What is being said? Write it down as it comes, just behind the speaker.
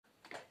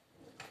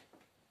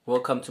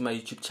Welcome to my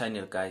YouTube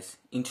channel, guys.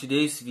 In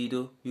today's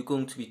video, we're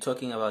going to be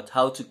talking about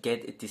how to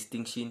get a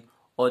distinction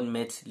on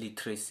maths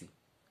literacy.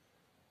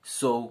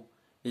 So,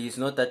 it is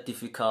not that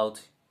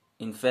difficult.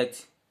 In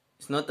fact,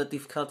 it's not that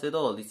difficult at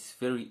all. It's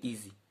very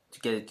easy to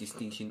get a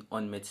distinction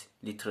on maths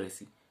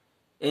literacy.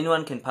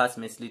 Anyone can pass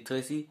maths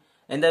literacy,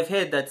 and I've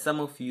heard that some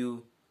of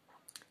you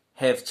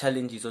have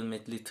challenges on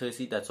maths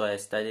literacy. That's why I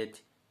started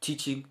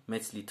teaching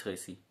maths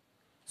literacy.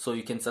 So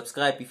you can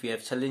subscribe if you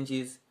have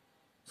challenges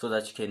so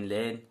that you can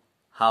learn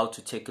how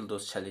to tackle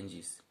those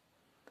challenges.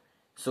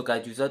 So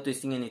guys, without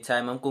wasting any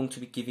time, I'm going to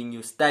be giving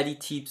you study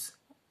tips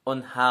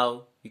on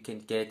how you can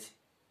get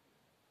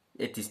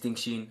a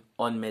distinction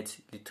on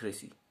maths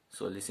literacy.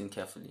 So listen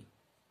carefully.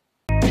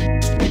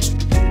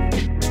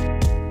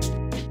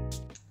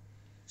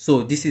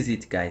 So this is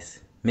it,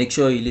 guys. Make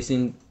sure you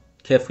listen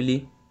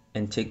carefully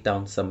and take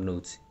down some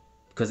notes,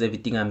 because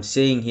everything I'm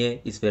saying here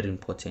is very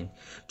important.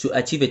 To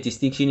achieve a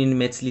distinction in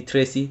maths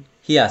literacy,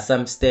 here are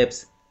some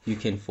steps you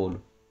can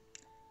follow.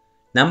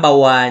 Number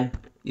one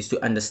is to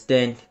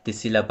understand the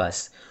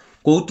syllabus.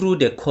 Go through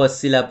the course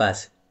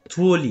syllabus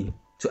truly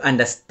to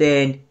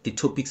understand the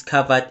topics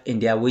covered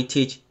and their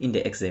weightage in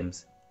the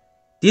exams.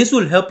 This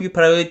will help you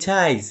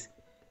prioritize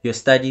your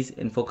studies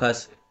and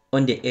focus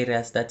on the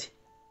areas that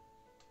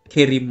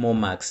carry more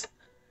marks.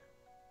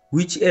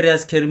 Which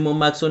areas carry more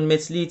marks on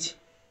maths lit?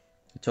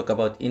 We talk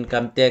about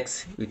income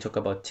tax, we talk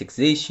about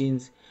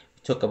taxations,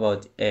 we talk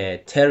about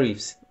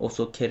tariffs,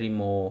 also carry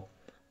more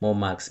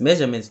marks.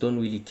 Measurements don't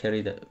really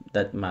carry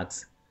that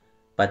marks,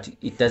 but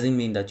it doesn't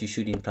mean that you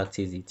shouldn't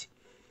practice it.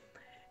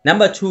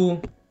 Number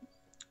two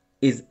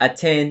is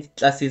attend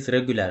classes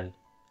regularly.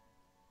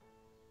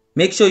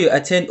 Make sure you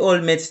attend all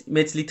maths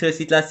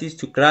literacy classes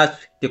to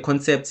grasp the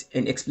concepts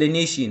and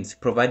explanations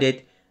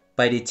provided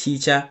by the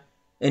teacher,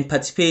 and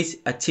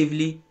participate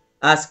actively,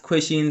 ask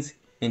questions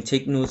and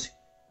take notes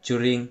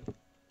during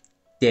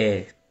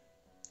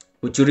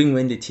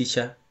when the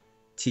teacher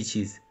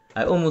teaches.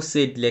 I almost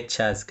said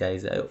lectures,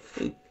 guys.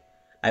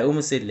 I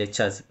almost said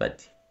lectures,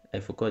 but I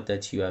forgot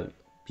that you are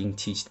being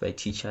taught by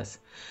teachers.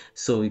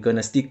 So we're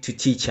gonna stick to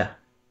teachers.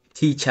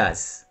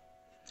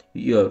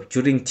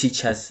 During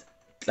teachers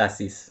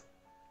classes.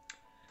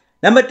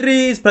 Number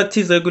three is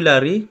practice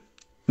regularly.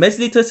 Maths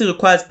literacy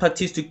requires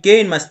practice to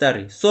gain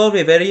mastery. Solve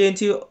a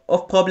variety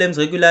of problems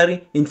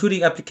regularly,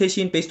 including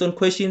application based on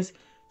questions,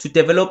 to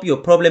develop your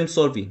problem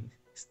solving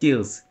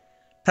skills.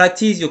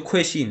 Practice your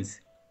questions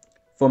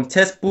from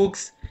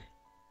textbooks,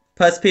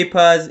 past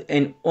papers,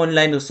 and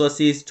online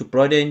resources to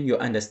broaden your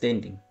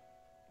understanding.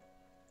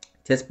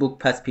 Textbook,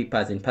 past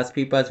papers, and past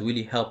papers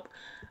really help,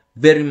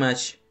 very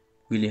much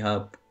really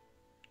help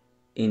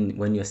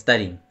when you're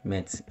studying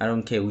maths. I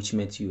don't care which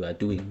maths you are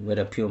doing,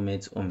 whether pure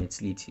maths or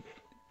maths lit.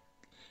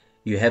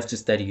 You have to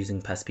study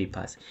using past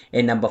papers.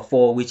 And number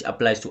four, which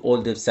applies to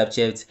all the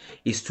subjects,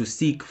 is to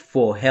seek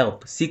for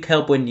help. Seek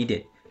help when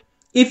needed.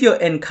 If you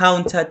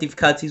encounter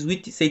difficulties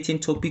with certain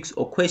topics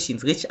or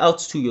questions, reach out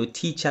to your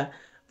teacher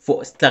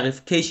for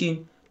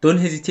clarification. Don't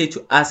hesitate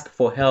to ask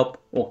for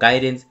help or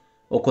guidance,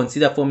 or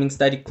consider forming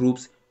study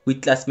groups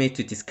with classmates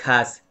to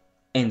discuss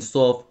and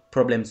solve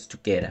problems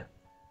together.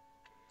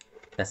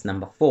 That's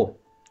number four.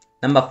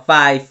 Number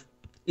five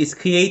is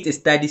create a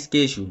study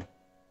schedule.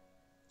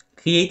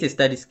 Create a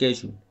study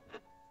schedule.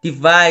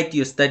 Divide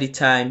your study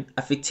time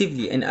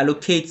effectively and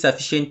allocate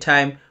sufficient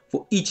time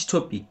for each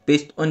topic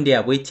based on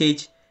their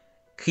weightage.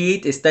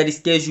 Create a study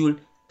schedule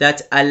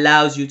that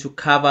allows you to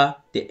cover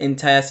the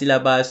entire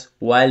syllabus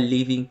while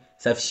leaving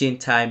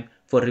sufficient time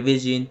for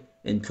revision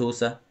and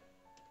closer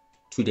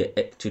to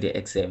the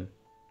exam.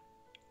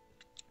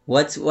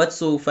 What's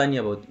so funny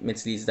about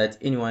maths is that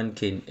anyone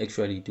can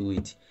actually do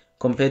it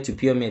compared to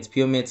pure maths.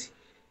 Pure maths,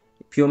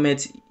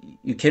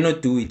 you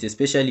cannot do it,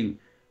 especially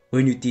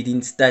when you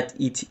didn't start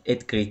it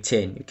at grade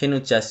 10. You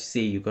cannot just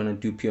say you're gonna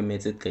do pure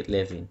maths at grade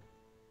 11.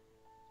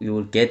 You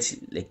will get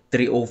like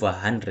 3 over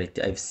 100.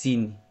 I've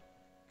seen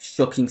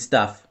shocking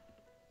stuff.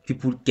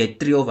 People get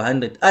 3 over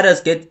 100.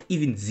 Others get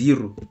even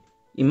 0.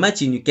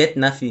 Imagine you get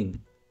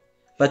nothing.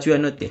 But you are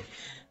not there.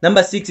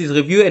 Number 6 is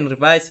review and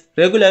revise.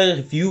 Regularly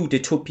review the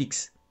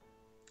topics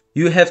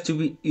you have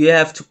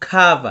to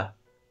cover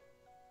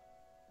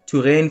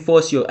to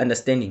reinforce your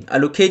understanding.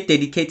 Allocate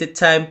dedicated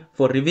time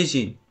for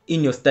revision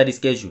in your study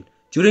schedule.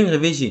 During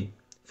revision,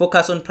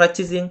 focus on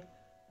practicing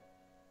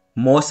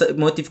more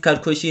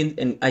difficult questions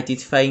and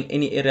identifying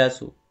any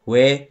areas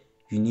where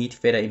you need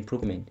further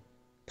improvement.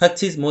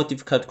 Practice more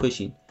difficult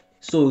questions.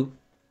 So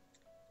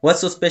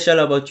what's so special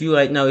about you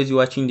right now as you're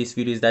watching this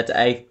video is that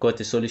I've got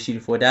a solution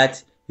for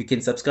that. You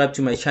can subscribe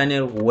to my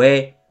channel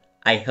where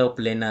I help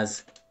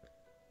learners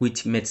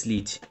with maths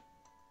lit.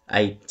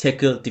 I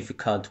tackle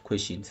difficult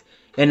questions.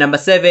 And number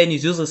 7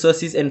 is use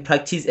resources and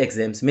practice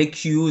exams.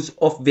 Make use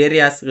of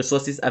various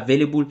resources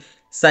available,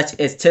 such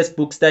as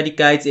textbook, study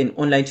guides, and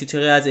online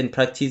tutorials, and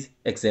practice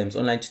exams.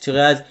 Online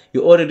tutorials,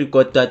 you already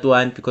got that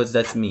one because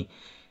that's me.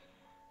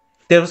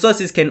 The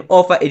resources can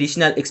offer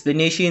additional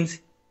explanations,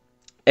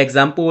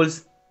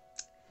 examples,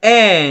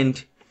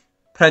 and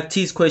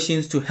practice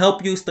questions to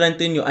help you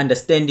strengthen your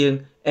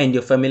understanding and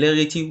your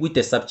familiarity with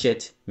the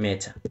subject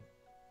matter.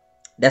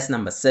 That's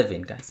number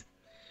 7, guys.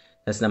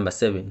 That's number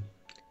 7.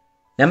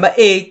 Number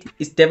 8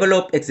 is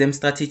develop exam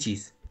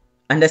strategies.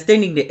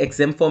 Understanding the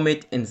exam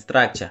format and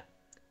structure.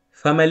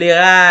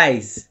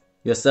 Familiarize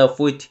yourself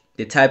with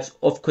the types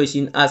of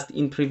questions asked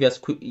in previous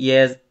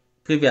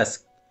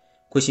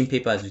question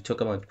papers. We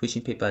talk about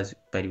question papers,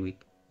 by the way.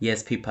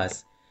 Yes,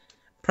 papers.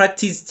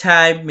 Practice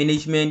time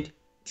management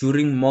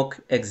during mock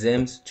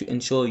exams to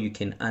ensure you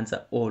can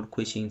answer all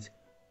questions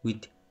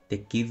with the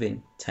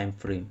given time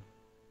frame.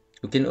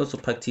 You can also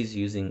practice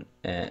using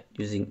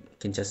you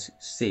can just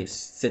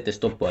set the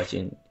stopwatch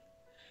and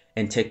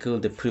tackle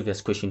the previous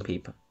question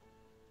paper.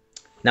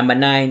 Number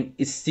 9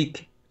 is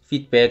seek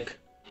feedback,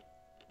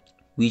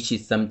 which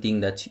is something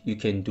that you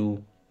can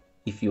do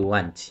if you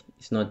want.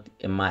 It's not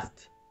a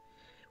must.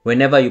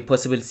 Whenever you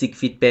possible, seek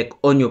feedback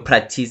on your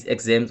practice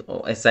exams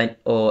or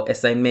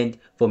assignment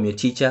from your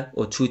teacher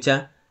or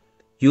tutor.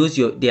 Use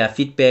their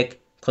feedback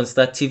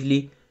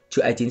constructively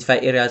to identify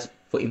areas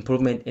for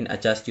improvement and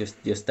adjust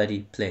your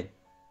study plan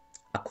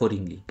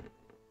accordingly.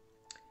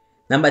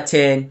 Number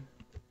 10,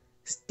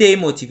 stay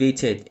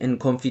motivated and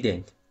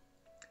confident.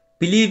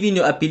 Believe in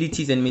your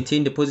abilities and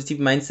maintain the positive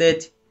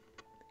mindset.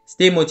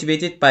 Stay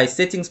motivated by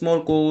setting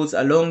small goals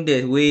along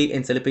the way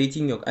and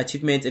celebrating your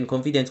achievements and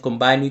confidence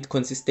combined with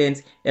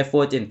consistent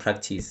effort and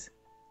practice.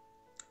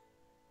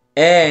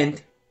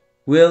 And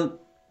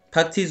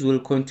practice will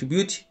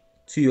contribute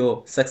to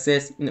your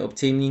success in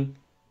obtaining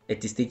a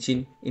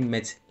distinction in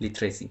math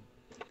literacy.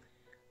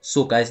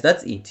 So guys,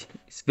 that's it.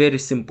 It's very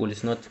simple.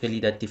 It's not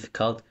really that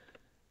difficult.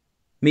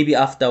 Maybe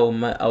after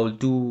I'll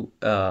do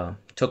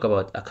talk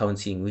about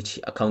accounting, which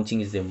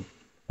accounting is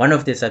one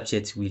of the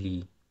subjects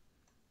really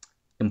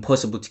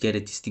impossible to get a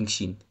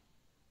distinction,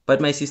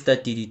 but my sister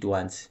did it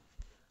once.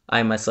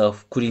 I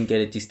myself couldn't get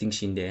a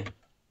distinction there,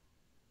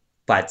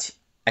 but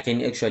I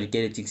can actually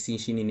get a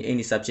distinction in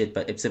any subject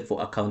but except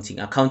for accounting.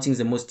 Accounting is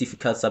the most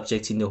difficult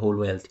subject in the whole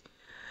world,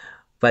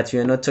 but we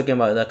are not talking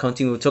about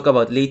accounting. We'll talk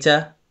about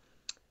later.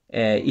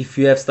 If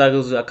you have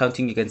struggles with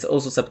accounting, you can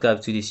also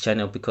subscribe to this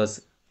channel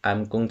because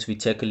I'm going to be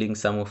tackling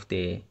some of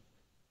the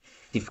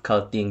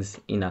difficult things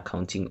in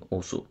accounting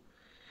also.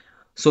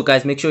 So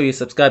guys, make sure you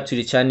subscribe to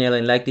the channel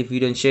and like the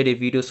video and share the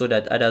video so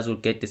that others will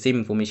get the same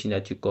information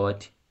that you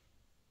got.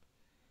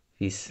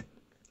 Peace.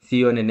 See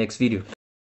you on the next video.